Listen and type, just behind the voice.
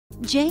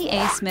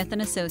J.A. Smith &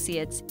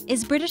 Associates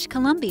is British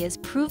Columbia's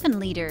proven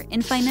leader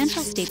in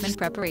financial statement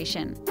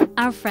preparation.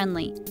 Our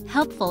friendly,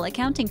 helpful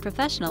accounting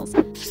professionals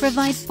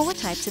provide 4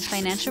 types of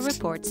financial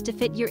reports to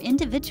fit your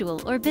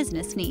individual or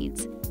business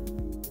needs.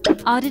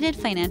 Audited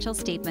financial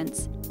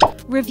statements,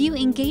 review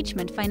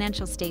engagement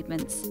financial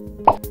statements,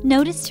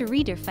 notice to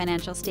reader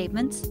financial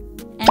statements,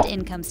 and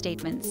income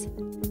statements.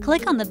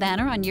 Click on the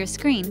banner on your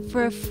screen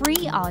for a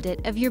free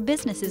audit of your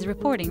business's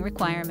reporting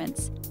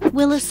requirements.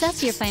 We'll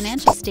assess your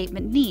financial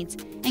statement needs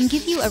and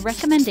give you a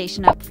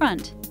recommendation up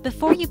front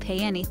before you pay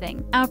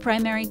anything. Our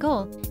primary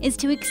goal is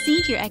to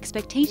exceed your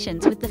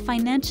expectations with the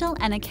financial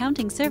and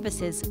accounting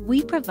services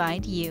we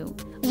provide you.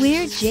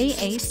 We're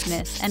J.A.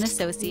 Smith &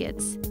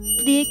 Associates,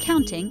 the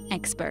accounting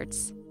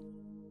experts.